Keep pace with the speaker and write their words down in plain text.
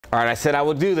All right, I said I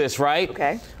would do this, right?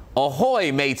 Okay.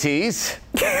 Ahoy, mateys.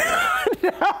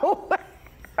 No.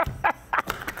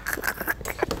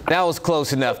 That was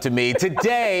close enough to me.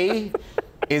 Today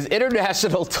is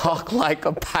International Talk Like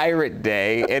a Pirate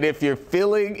Day, and if you're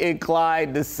feeling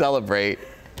inclined to celebrate,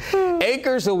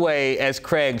 anchors away as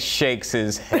Craig shakes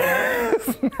his head.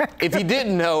 If you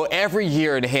didn't know, every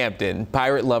year in Hampton,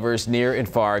 pirate lovers near and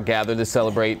far gather to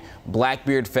celebrate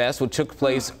Blackbeard Fest, which took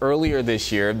place earlier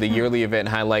this year. The yearly event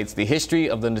highlights the history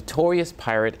of the notorious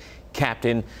pirate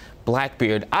Captain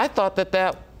Blackbeard. I thought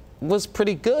that was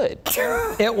pretty good.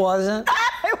 It wasn't.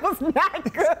 It was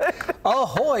not good.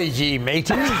 Ahoy, G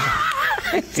matey.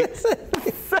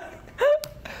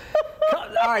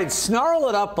 All right, snarl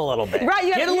it up a little bit. Right,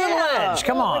 Get a little edge.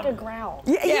 Come on. Like a growl.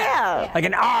 Yeah. Like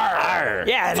an R.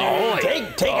 Yeah, Ahoy.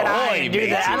 take an I Ahoy, and do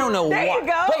matey. that. I don't know There what. you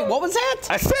go. Wait, what was that?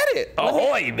 I said it.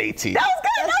 Ahoy, matey. That was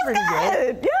good. That's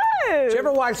pretty good. Yes. Did you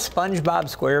ever watch SpongeBob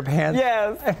SquarePants?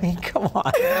 Yes. I mean, come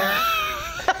on.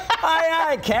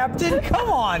 Aye, Captain. Come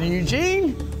on,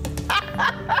 Eugene.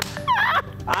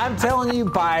 I'm telling you,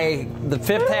 by the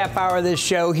fifth half hour of this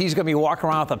show, he's going to be walking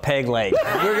around with a peg leg.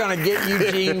 We're going to get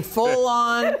Eugene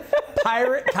full-on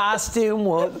pirate costume.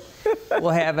 We'll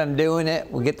have him doing it.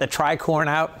 We'll get the tricorn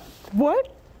out.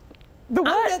 What? The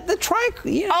what?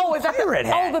 The you know, Oh, is that pirate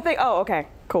hat. Oh, the thing. Oh, okay.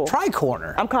 Cool.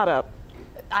 Tricorner. I'm caught up.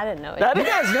 I didn't know it. You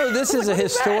guys know this is a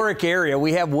historic area.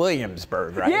 We have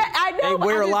Williamsburg, right? Yeah, I know. They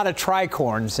wear a lot of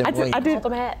tricorns in Williamsburg. I did. Hold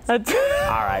them hats.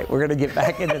 All right, we're going to get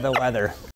back into the weather.